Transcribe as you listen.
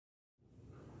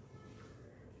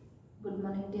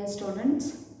Good morning, dear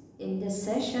students. In this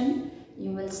session,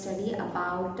 you will study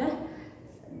about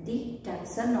the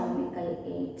taxonomical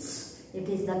aids. It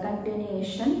is the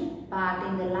continuation part.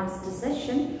 In the last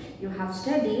session, you have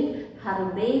studied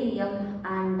herbarium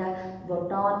and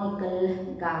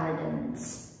botanical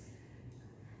gardens.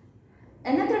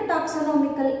 Another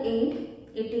taxonomical aid,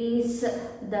 it is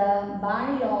the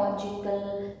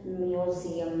biological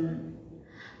museum.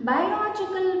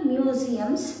 Biological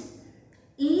museums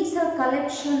is a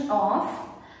collection of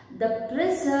the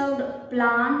preserved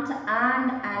plants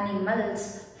and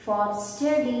animals for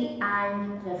study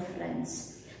and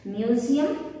reference.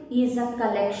 Museum is a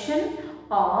collection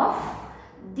of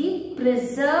the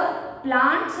preserved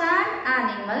plants and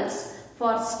animals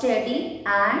for study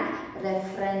and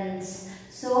reference.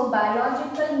 So,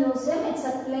 biological museum, it's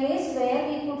a place where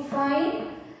we could find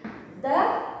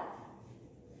the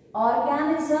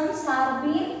organisms are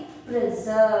being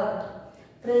preserved.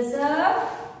 Preserved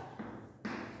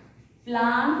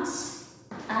plants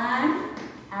and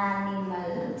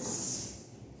animals.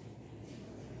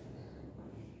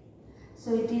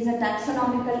 So it is a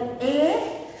taxonomical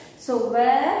aid. So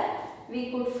where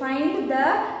we could find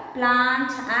the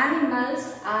plant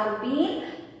animals are being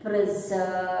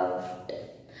preserved.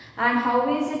 And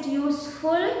how is it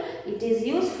useful? It is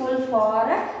useful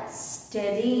for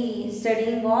studying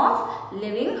of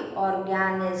living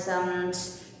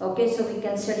organisms. Okay, so we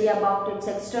can study about its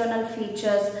external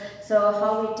features, so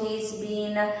how it is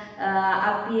been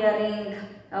appearing.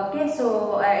 Okay,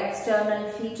 so external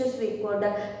features we could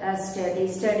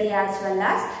study as well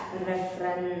as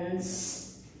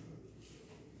reference.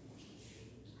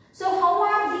 So how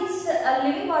are these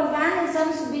living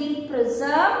organisms being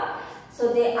preserved?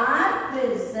 So they are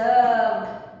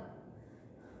preserved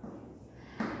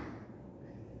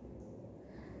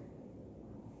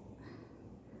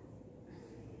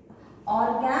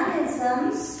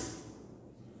organisms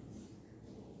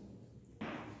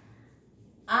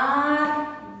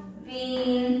are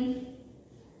being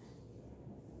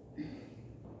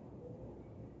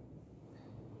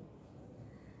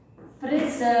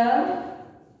preserved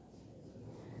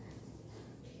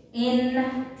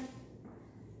in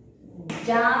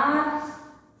jars.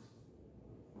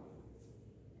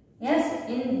 Yes,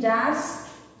 in jars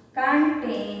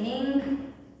containing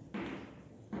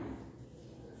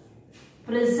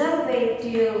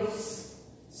preservatives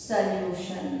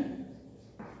solution.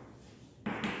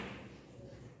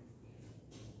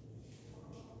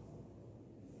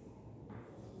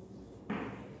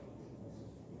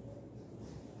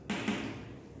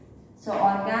 So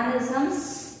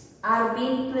organisms are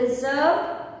being preserved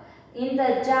in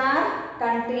the jar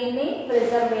containing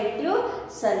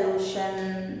preservative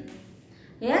solution.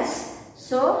 Yes,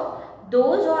 so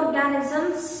those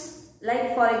organisms,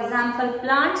 like for example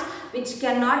plants which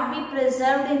cannot be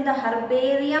preserved in the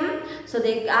herbarium, so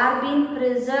they are being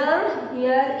preserved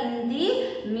here in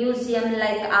the museum,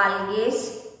 like algae.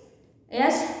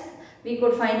 Yes, we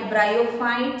could find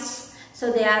bryophytes,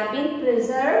 so they are being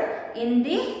preserved in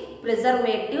the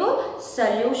preservative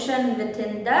solution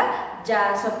within the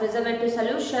jar. So preservative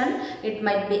solution, it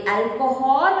might be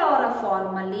alcohol or a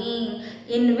formalin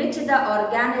in which the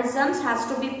organisms has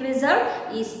to be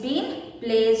preserved is being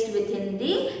placed within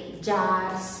the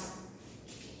jars.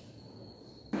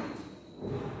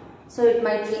 So it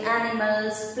might be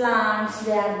animals, plants,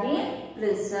 they are being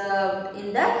preserved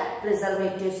in the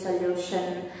preservative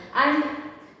solution. And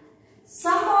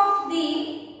some of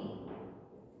the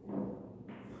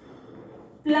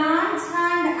plants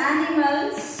and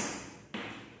animals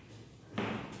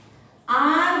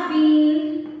are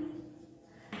being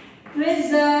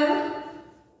preserved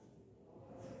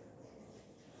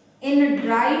in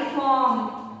dry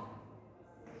form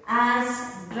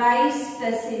as dry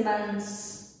specimens.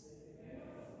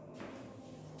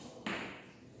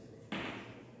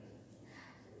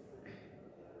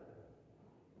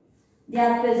 They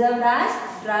are preserved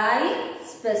as dry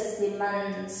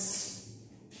specimens.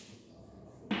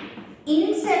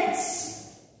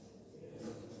 Insects.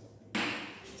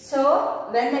 So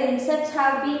when the insects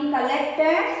have been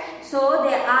collected, so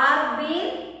they are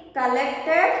being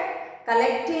collecting,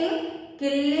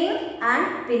 killing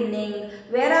and pinning.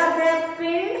 Where are they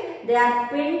pinned? They are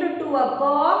pinned to a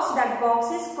box. That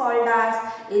box is called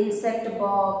as insect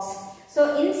box.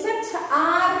 So insects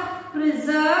are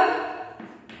preserved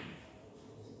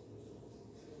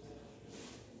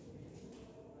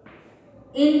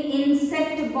in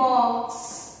insect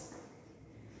box.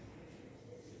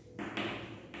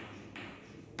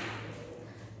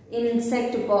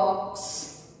 Insect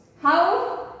box.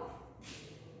 How?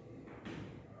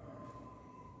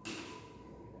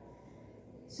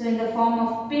 So in the form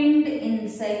of pinned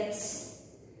insects.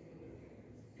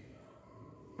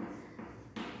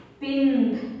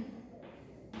 Pinned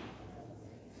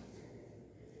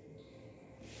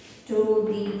to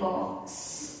the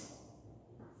box.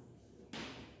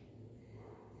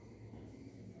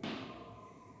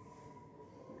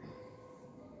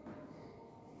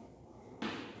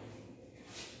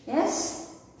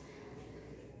 Yes,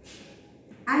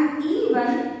 and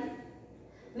even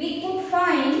we could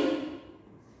find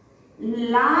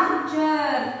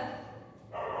larger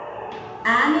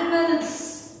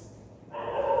animals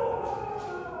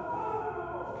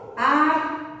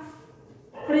are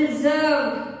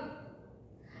preserved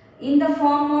in the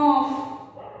form of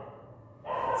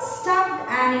stuffed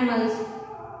animals.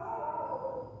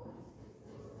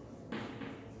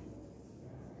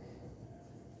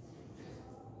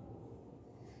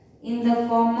 In the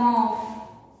form of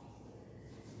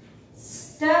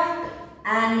stuffed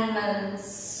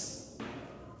animals.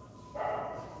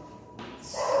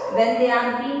 When they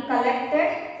are being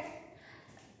collected,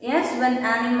 yes, when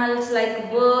animals like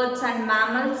birds and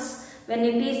mammals, when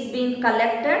it is being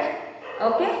collected,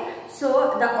 okay,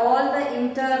 so all the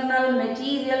internal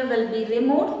material will be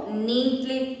removed,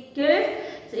 neatly killed.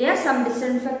 So yes, some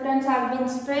disinfectants have been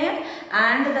sprayed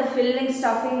and the filling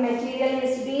stuffing material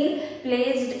is being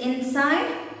placed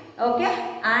inside,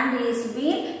 okay, and is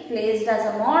being placed as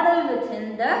a model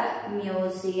within the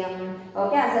museum,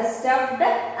 okay, as a stuffed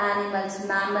animals,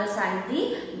 mammals and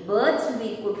the birds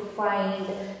we could find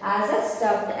as a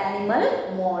stuffed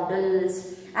animal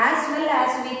models, as well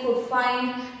as we could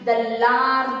find the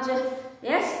large,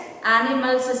 yes,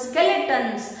 animals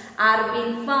skeletons are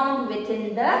being found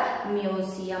within the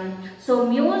museum. So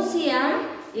museum,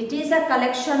 it is a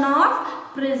collection of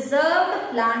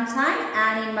preserved plants and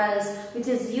animals which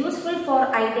is useful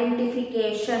for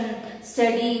identification,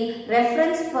 study,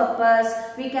 reference purpose.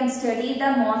 We can study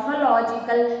the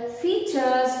morphological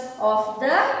features of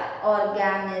the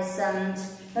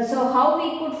organisms. So how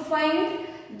we could find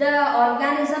the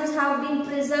organisms have been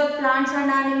preserved, plants and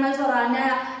animals or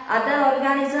other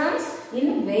organisms?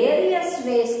 In various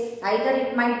ways. Either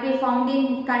it might be found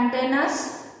in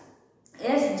containers,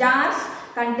 yes, jars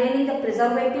containing the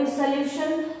preservative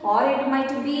solution, or it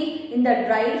might be in the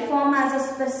dried form as a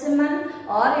specimen,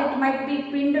 or it might be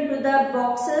pinned to the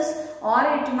boxes, or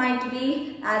it might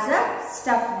be as a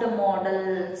stuffed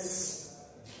models.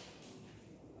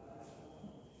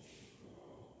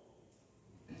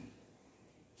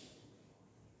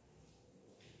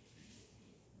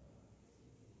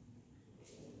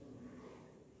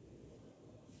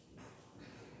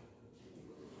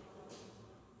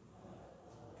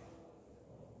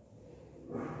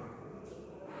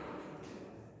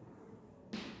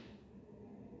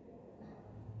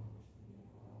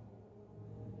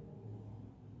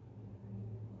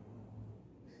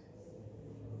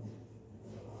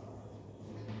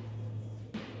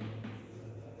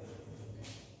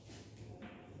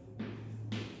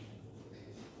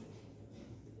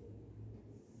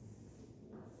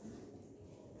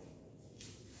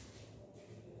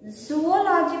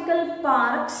 Zoological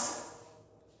parks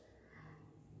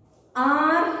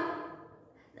are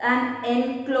an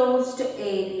enclosed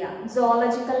area.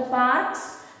 Zoological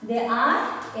parks, they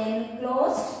are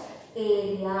enclosed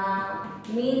area.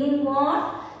 Meaning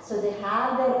what? So they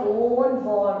have their own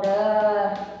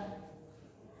border.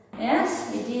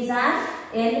 Yes, it is an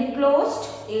enclosed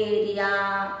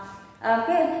area.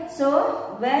 Okay,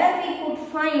 so where we could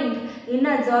find in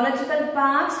a zoological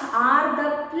parks are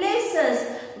the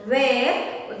places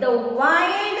where the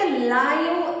wild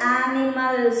live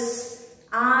animals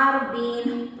are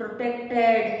being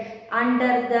protected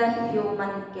under the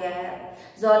human care.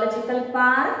 Zoological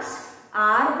parks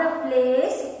are the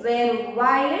place where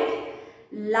wild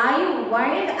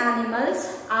animals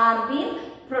are being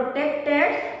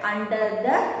protected under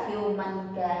the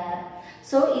human care.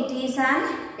 So it is an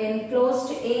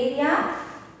enclosed area.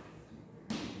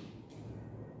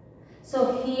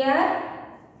 So here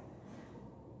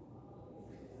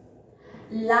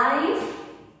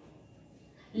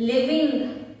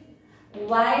living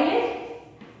wild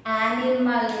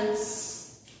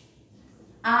animals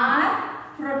are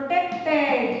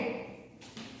protected.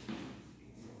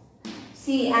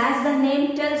 See, as the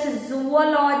name tells,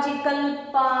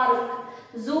 zoological park.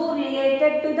 Zoo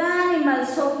related to the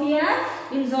animals. So here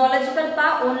in zoological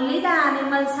park only the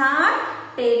animals are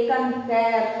taken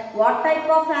care. What type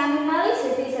of animals?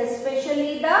 It is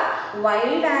especially the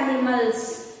wild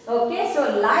animals. Okay, so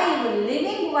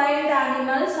living wild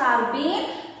animals are being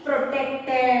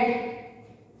protected.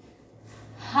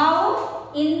 How?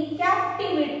 In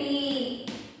captivity.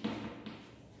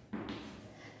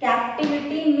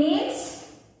 captivity means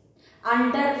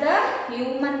under the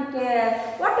human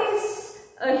care. What is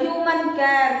a human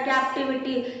care,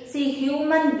 captivity? See,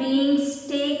 human beings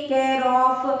take care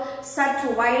of such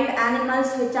wild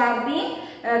animals which are being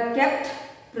kept,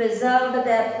 preserved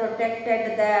there,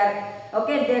 protected there.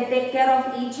 Okay, they take care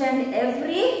of each and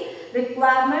every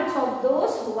requirements of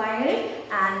those wild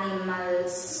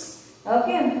animals.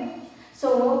 Okay,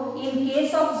 so in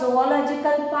case of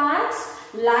zoological parks,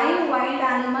 live wild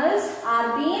animals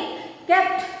are being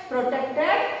kept,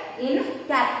 protected in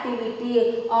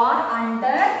captivity or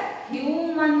under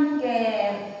human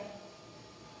care.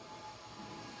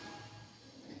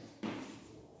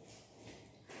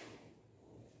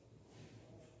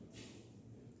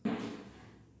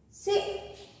 See,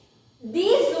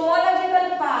 these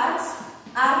zoological parks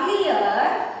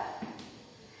earlier,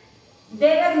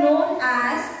 they were known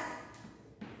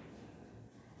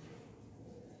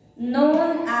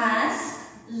as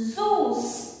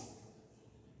zoos.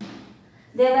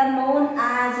 They were known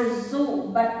as a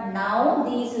zoo, but now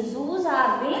these zoos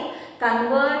are being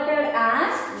converted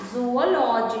as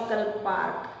zoological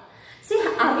park. See,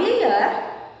 earlier,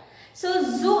 so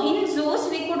in zoos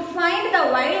we could find the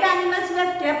wild animals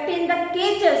were kept in the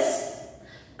cages,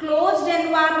 closed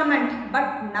environment,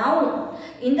 but now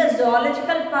in the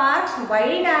zoological parks,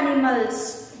 wild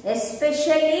animals,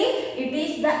 especially it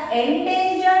is the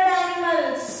endangered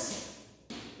animals.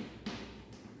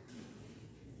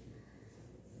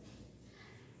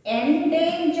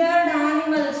 Endangered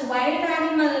animals, wild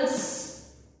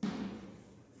animals.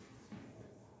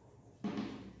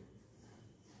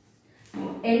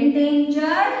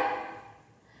 Endangered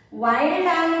wild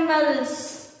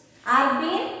animals are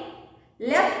being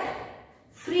left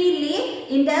freely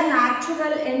in their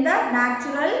natural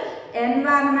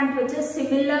environment which is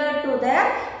similar to their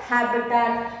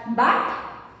habitat, but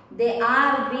they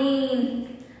are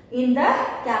being in the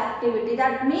captivity.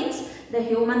 That means the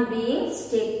human beings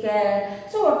take care.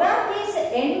 So what are these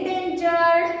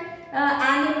endangered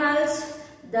animals?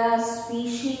 The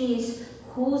species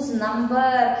whose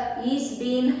number is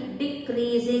been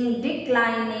decreasing,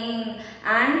 declining,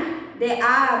 and they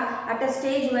are at a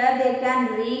stage where they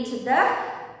can reach the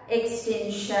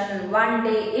extinction. One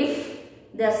day, if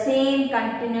the same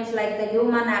continues like the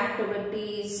human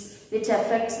activities which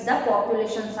affects the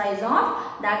population size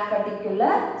of that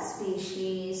particular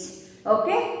species.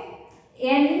 Okay,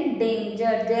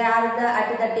 endangered, they are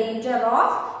at the danger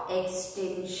of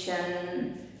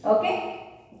extinction. Okay.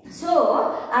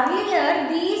 So, earlier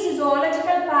these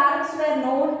zoological parks were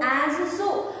known as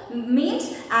zoo,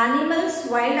 means animals,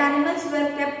 wild animals were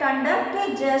kept under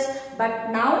cages, but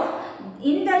now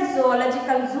in the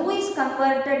zoological zoo is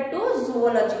converted to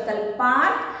zoological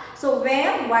park. So,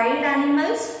 where wild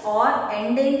animals or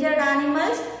endangered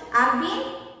animals are being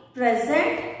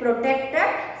present, protected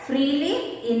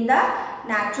freely in the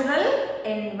natural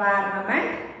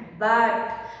environment,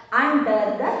 but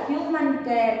under the human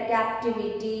care,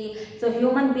 captivity. So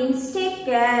human beings take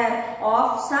care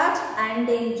of such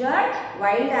endangered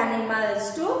wild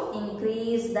animals to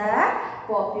increase their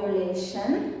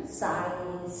population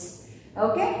size.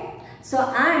 Okay. So,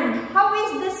 and how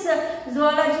is this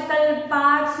zoological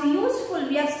parks useful?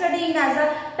 We are studying as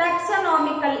a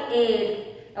taxonomical aid.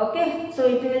 Okay. So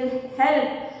it will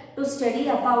help to study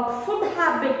about food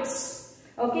habits.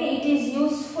 Okay. It is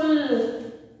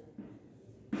useful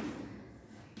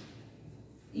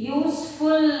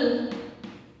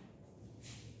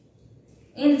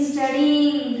in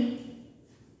studying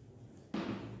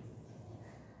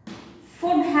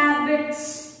food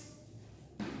habits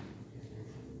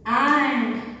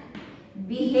and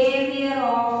behavior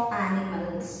of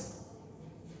animals.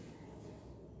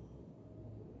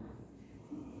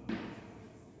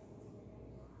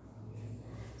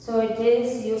 So it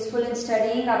is useful in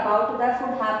studying about the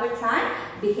food habits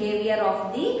and behavior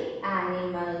of the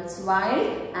animals,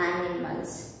 wild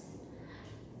animals.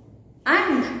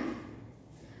 And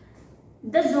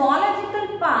the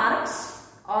zoological parks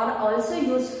are also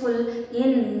useful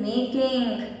in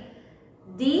making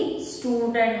the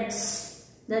students,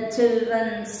 the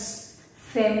children's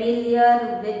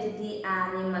familiar with the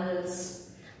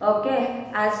animals. Okay,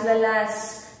 as well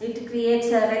as it creates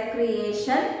a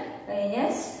recreation.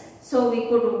 Yes, so we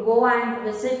could go and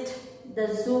visit the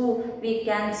zoo, we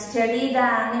can study the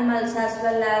animals as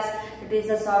well as it is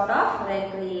a sort of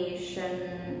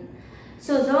recreation.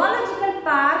 So zoological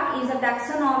park is a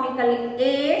taxonomical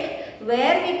aid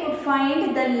where we could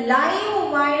find the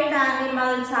live wild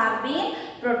animals are being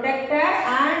protected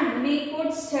and we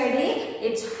could study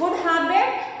its food habit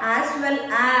as well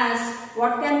as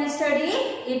what can we study?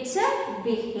 Its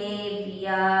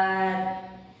behavior.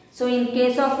 So in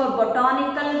case of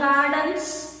botanical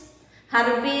gardens,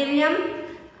 herbarium,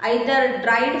 either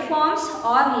dried forms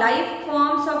or live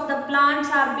forms of the plants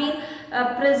are being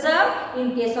preserved.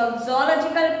 In case of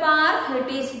zoological park, it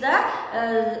is the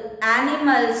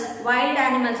animals, wild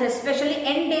animals, especially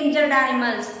endangered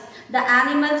animals, the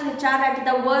animals which are at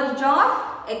the verge of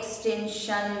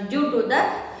extinction due to the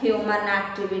human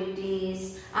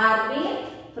activities are being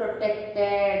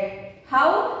protected.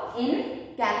 How? In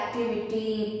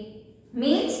captivity,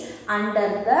 means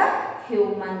under the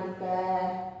human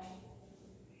care.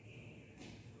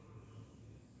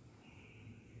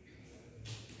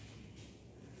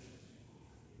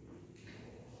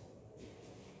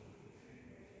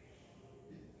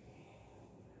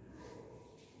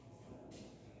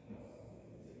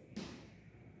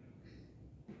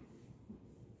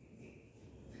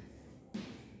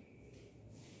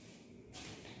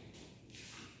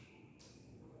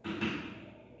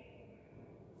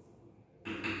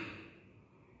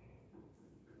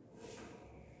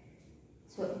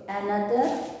 So another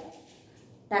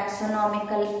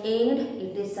taxonomical aid,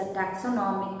 it is a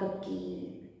taxonomic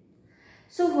key.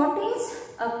 So what is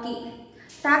a key?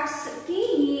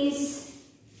 Key is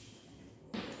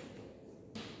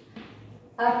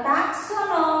a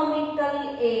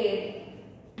taxonomical aid.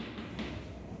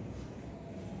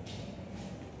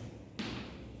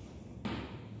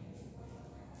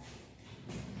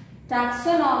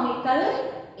 Taxonomical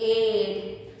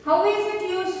aid. How is it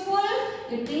useful?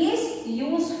 It is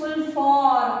useful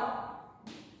for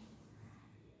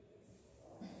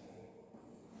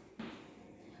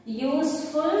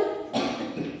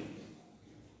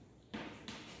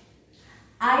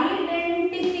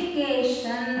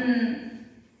identification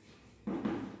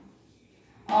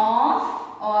of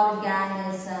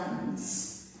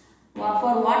organisms.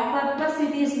 For what purpose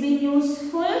it is being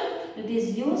useful? It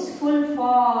is useful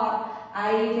for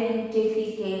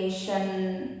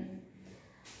identification.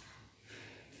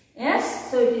 Yes,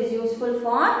 so it is useful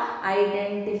for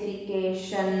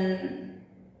identification.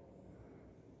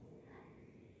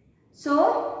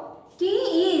 So,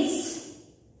 key is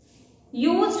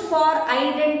used for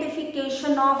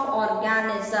identification of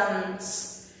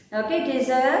organisms. Okay, it is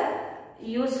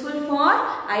useful for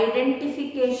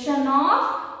identification of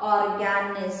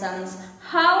organisms.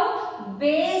 How?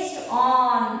 Based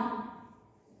on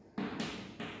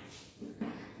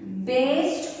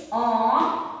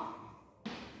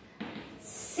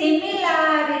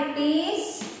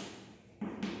similarities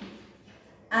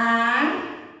and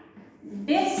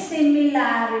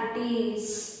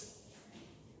dissimilarities.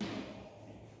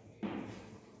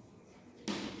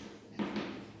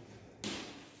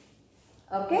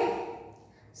 Okay.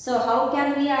 So how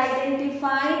can we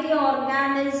identify the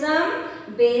organism?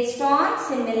 Based on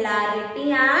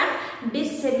similarity and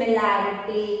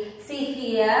dissimilarity. See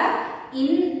here,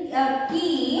 in a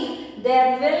key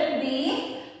there will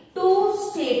be two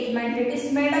statements. It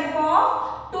is made up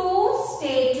of two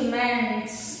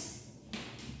statements.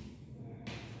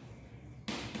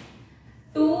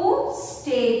 Two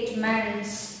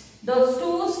statements. Those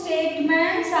two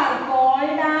statements are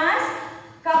called as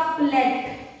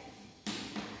couplet.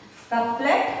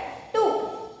 Couplet 2.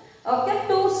 Okay,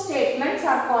 two statements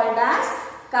are called as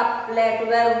couplet,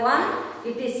 where one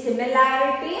it is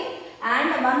similarity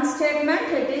and one statement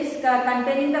it is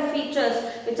containing the features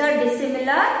which are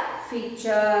dissimilar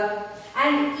feature.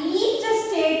 And each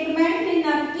statement in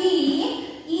a key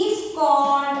is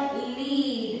called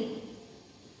lead.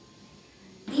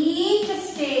 Each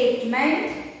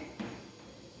statement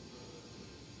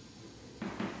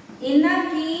in a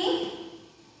key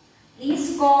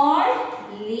is called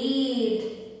lead,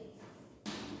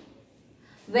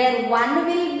 where one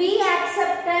will be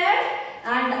accepted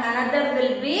and another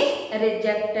will be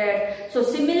rejected. So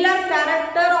similar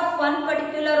character of one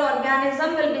particular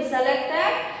organism will be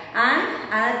selected and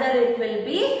another it will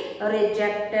be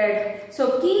rejected.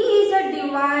 So key is a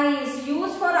device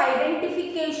used for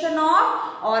identification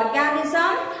of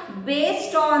organism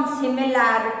based on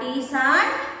similarities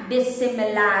and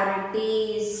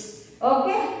dissimilarities.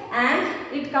 Okay, and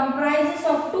it comprises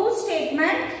of two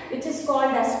statements which is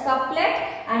called as couplet,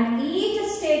 and each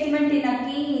statement in a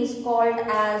key is called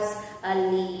as a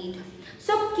lead.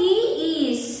 So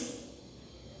key is,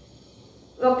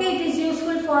 okay, it is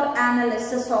useful for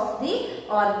analysis of the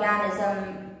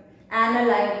organism,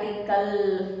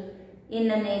 analytical in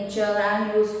nature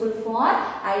and useful for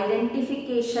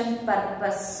identification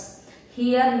purpose.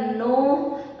 Here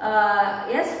no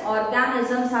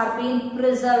organisms are being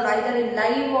preserved either in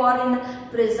live or in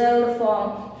preserved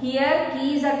form. Here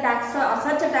key is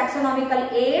such a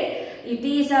taxonomical aid. It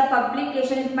is a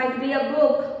publication, it might be a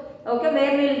book, okay,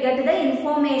 where we will get the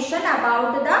information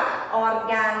about the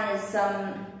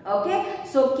organism. Okay,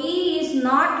 so key is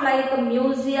not like a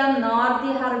museum nor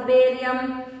the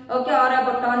herbarium, okay, or a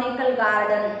botanical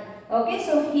garden. Okay,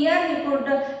 so here we could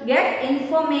get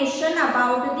information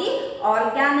about the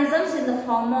organisms in the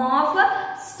form of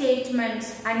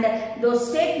statements, and those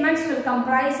statements will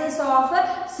comprises of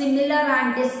similar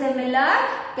and dissimilar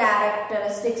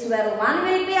characteristics, where one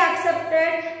will be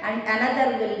accepted and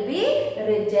another will be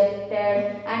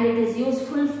rejected, and it is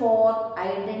useful for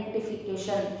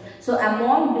identification. So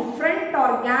among different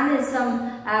organisms,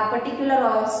 a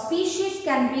particular species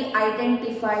can be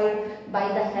identified by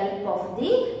the help of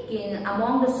the key.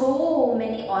 Among the so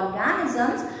many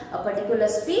organisms, a particular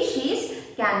species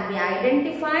can be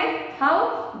identified.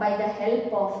 How? By the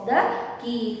help of the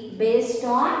key based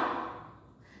on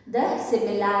the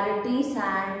similarities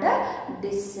and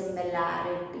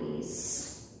dissimilarities.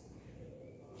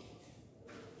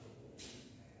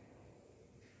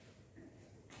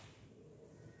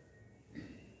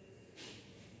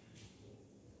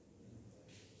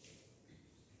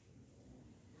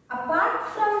 Apart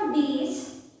from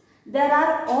these, there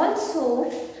are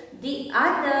also the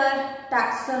other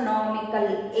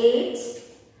taxonomical aids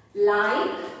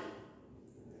like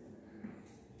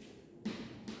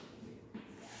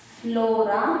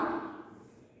flora,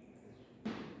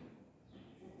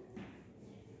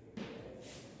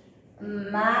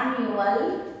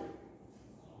 manual,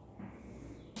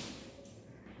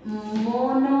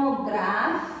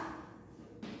 monograph,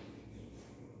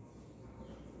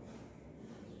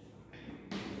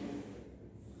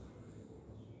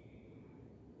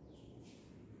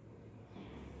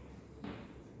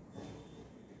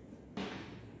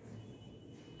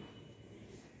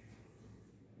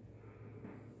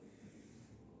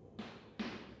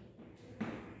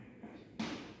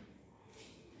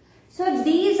 so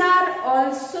these are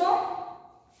also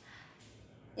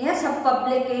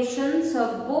publications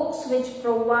of books which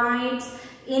provides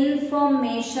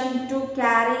information to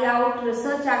carry out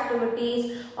research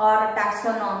activities or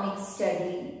taxonomic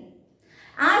study.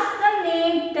 As the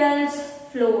name tells,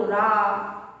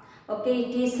 flora, okay,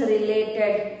 it is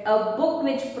related, a book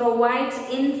which provides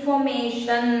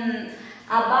information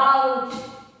about,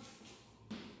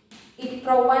 it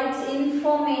provides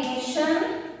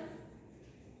information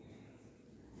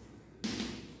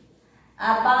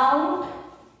about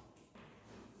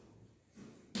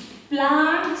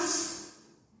plants,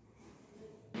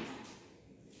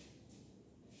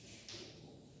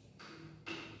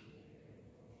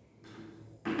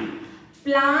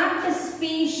 plant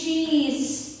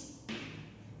species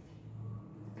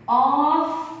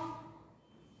of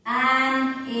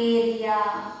an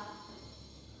area,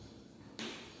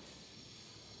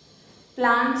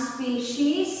 plant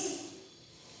species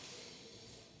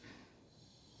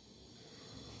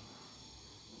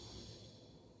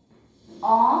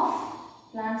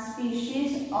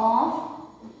of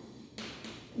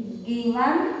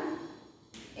given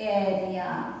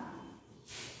area.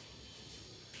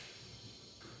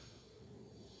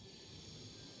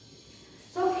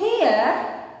 So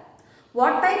here,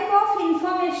 what type of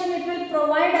information it will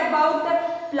provide about the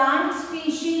plant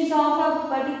species of a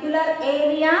particular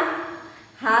area?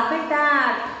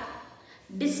 Habitat,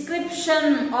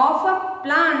 description of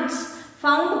plants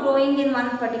found growing in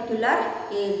one particular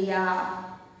area.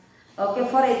 Okay,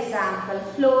 for example,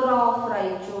 flora of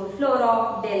Raichur, flora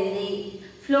of Delhi,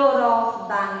 flora of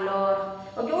Bangalore.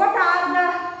 Okay, what are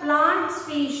the plant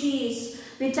species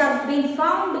which have been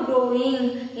found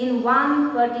growing in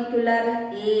one particular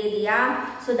area?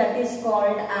 So that is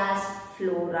called as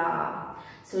flora.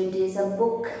 So it is a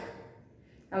book,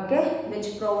 okay,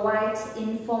 which provides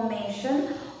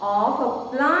information of a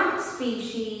plant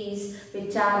species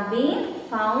which are being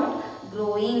found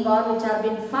growing or which have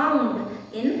been found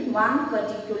in one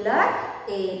particular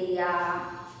area.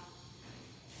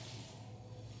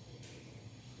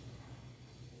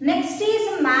 Next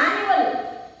is manual.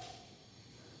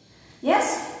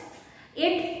 Yes,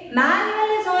 manual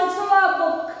is also a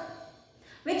book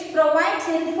which provides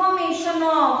information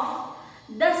of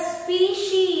the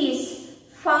species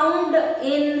found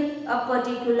in a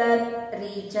particular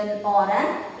region or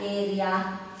an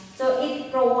area. So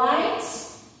it provides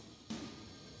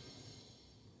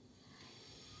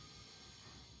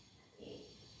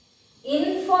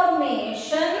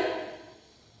information.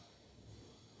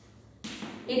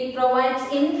 It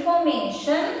provides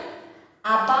information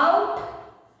about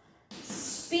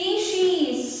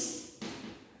species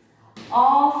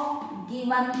of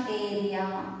given area.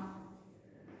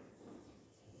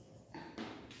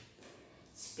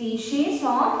 Species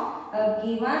of a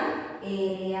given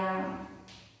area.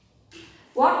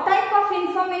 What type of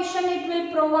information it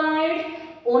will provide?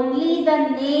 Only the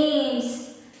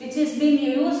names, which is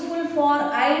being useful for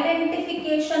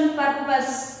identification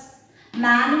purpose.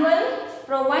 Manual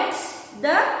provides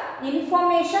the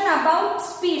information about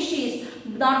species,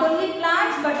 not only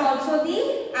plants but also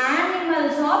the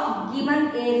animals of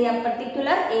given area,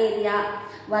 particular area.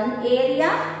 One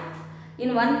area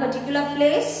in one particular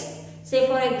place, say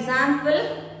for example,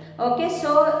 okay,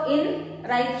 so in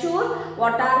Raichur,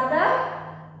 what are the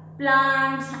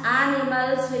plants,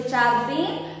 animals which are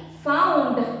being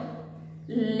found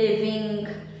living?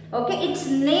 Okay, its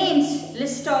names,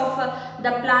 list of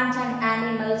the plants and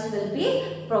animals will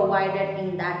be provided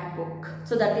in that book.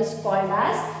 So that is called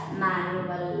as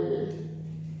manual.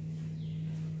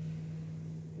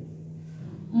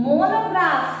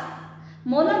 Monograph.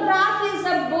 Monograph is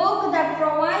a book that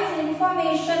provides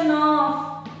information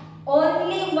of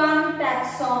only one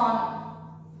taxon.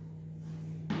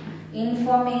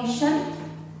 Information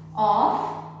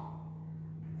of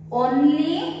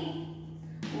only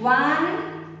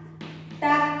one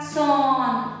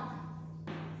taxon.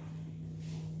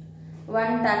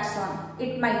 One taxon.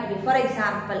 It might be, for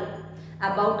example,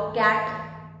 about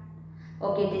cat.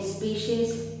 Okay, this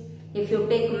species. If you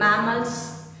take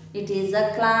mammals, it is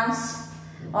a class.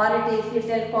 Or if you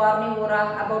tell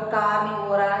carnivora, about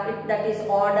carnivora, that is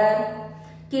order.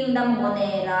 Kingdom,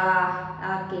 Monera,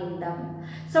 a kingdom.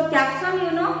 So taxon,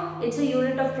 you know, it's a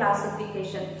unit of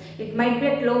classification. It might be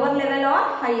at lower level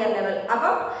or higher level.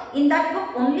 About, in that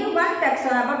book, only one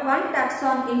taxon, about one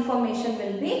taxon information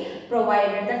will be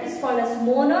provided. That is called as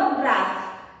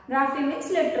monograph. Graphy means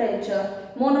literature.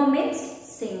 Mono means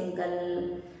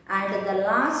single. And the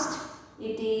last,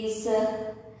 it is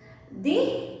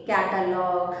the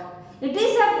catalog. It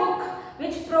is a book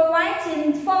which provides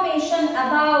information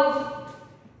about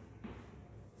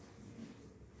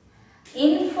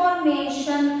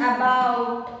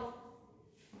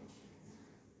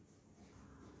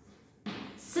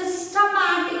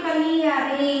systematically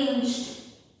arranged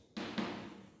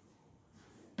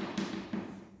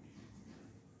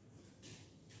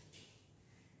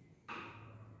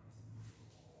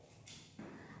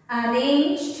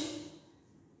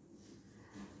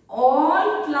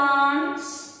all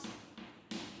plants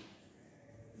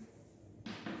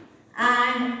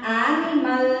and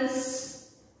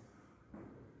animals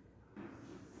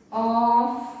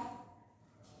of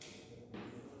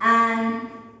an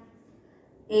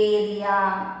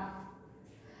area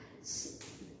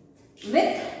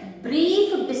with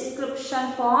brief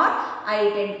description for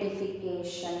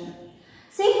identification.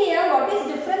 See here, what is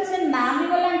difference in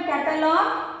manual and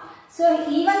catalog? So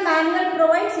even manual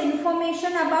provides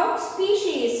information about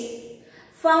species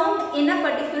found in a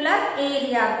particular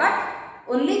area,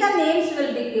 but only the names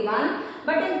will be given.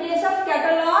 But in case of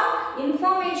catalog,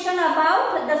 information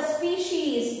about the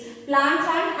species, plants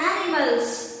and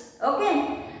animals.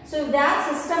 Okay. So they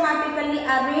are systematically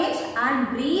arranged and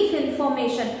brief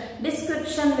information,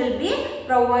 description will be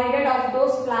provided of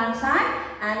those plants and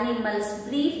animals.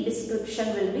 Brief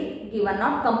description will be given,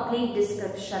 not complete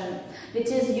description, which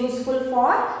is useful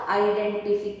for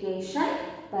identification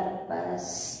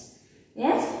purpose.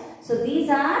 Yes. So these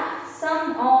are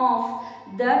some of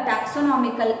the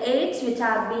taxonomical aids which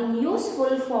are being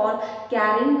useful for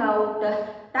carrying out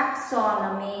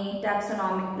taxonomy,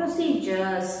 taxonomic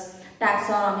procedures,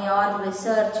 taxonomy or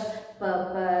research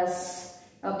purpose.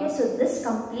 Okay, so this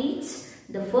completes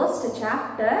the first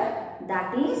chapter,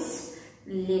 that is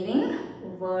living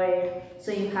world.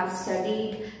 So you have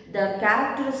studied the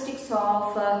characteristics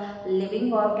of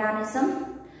living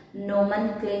organism,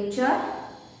 nomenclature,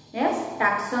 yes,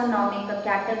 taxonomic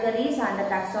categories and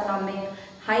taxonomic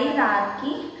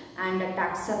hierarchy and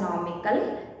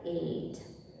taxonomical aid.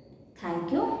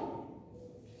 Thank you.